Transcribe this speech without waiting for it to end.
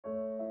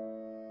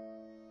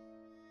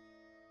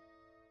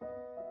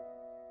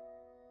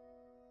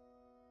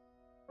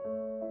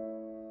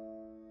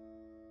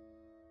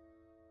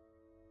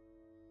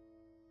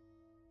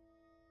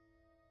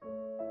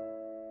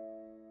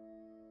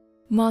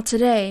While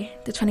today,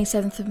 the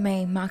 27th of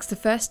May, marks the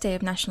first day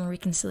of National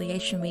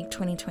Reconciliation Week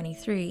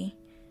 2023,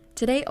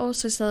 today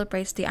also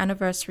celebrates the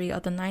anniversary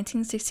of the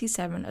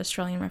 1967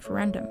 Australian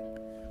Referendum,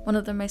 one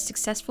of the most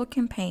successful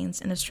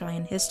campaigns in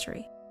Australian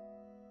history.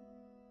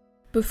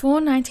 Before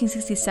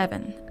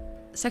 1967,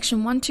 Section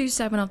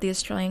 127 of the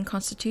Australian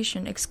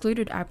Constitution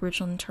excluded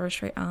Aboriginal and Torres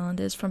Strait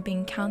Islanders from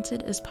being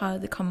counted as part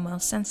of the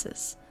Commonwealth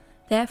Census,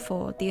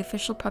 therefore the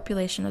official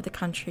population of the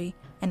country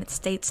and its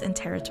states and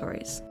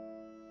territories.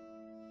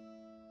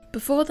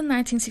 Before the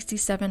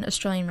 1967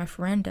 Australian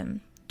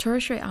Referendum,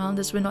 Torres Strait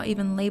Islanders were not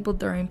even labelled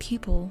their own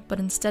people, but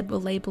instead were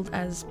labelled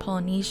as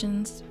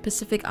Polynesians,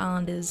 Pacific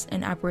Islanders,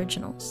 and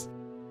Aboriginals.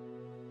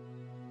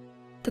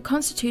 The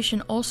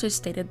Constitution also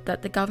stated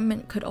that the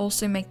government could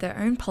also make their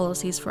own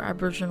policies for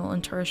Aboriginal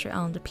and Torres Strait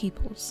Islander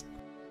peoples.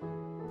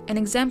 An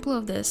example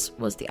of this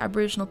was the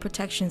Aboriginal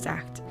Protections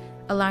Act,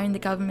 allowing the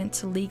government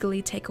to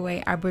legally take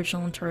away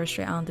Aboriginal and Torres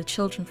Strait Islander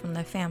children from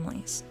their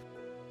families.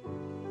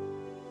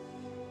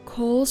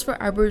 Calls for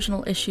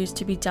Aboriginal issues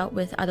to be dealt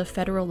with at a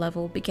federal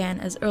level began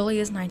as early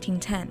as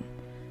 1910.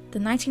 The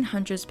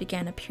 1900s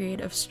began a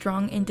period of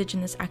strong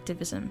Indigenous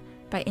activism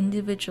by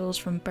individuals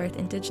from both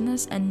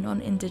Indigenous and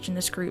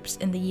non-Indigenous groups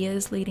in the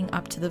years leading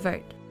up to the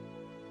vote.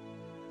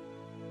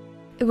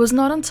 It was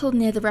not until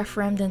near the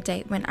referendum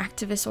date when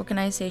activist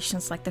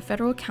organisations like the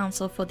Federal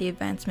Council for the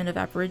Advancement of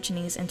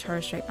Aborigines and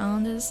Torres Strait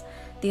Islanders,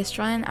 the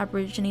Australian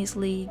Aborigines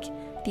League,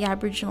 the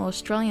Aboriginal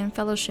Australian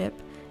Fellowship,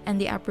 and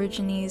the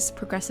Aborigines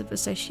Progressive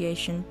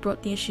Association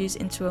brought the issues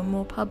into a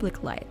more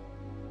public light.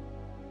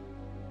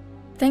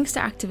 Thanks to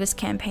activist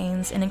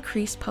campaigns and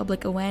increased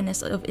public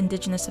awareness of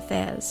Indigenous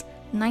affairs,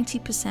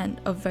 90%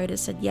 of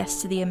voters said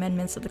yes to the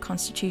amendments of the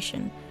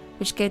Constitution,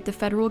 which gave the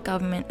federal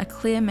government a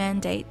clear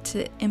mandate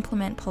to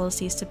implement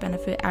policies to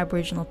benefit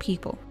Aboriginal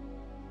people.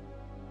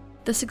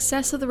 The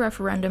success of the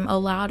referendum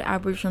allowed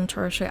Aboriginal and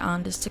Torres Strait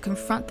Islanders to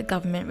confront the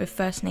government with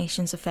First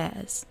Nations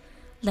affairs,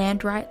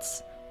 land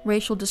rights,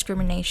 racial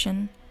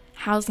discrimination,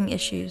 housing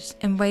issues,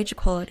 and wage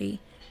equality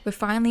were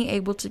finally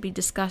able to be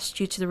discussed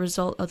due to the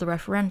result of the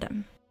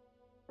referendum.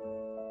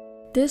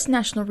 This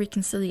National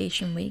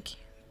Reconciliation Week,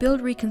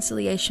 build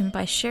reconciliation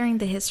by sharing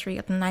the history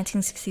of the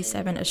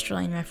 1967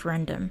 Australian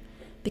Referendum,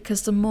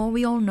 because the more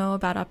we all know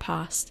about our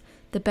past,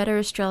 the better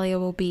Australia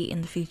will be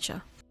in the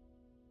future.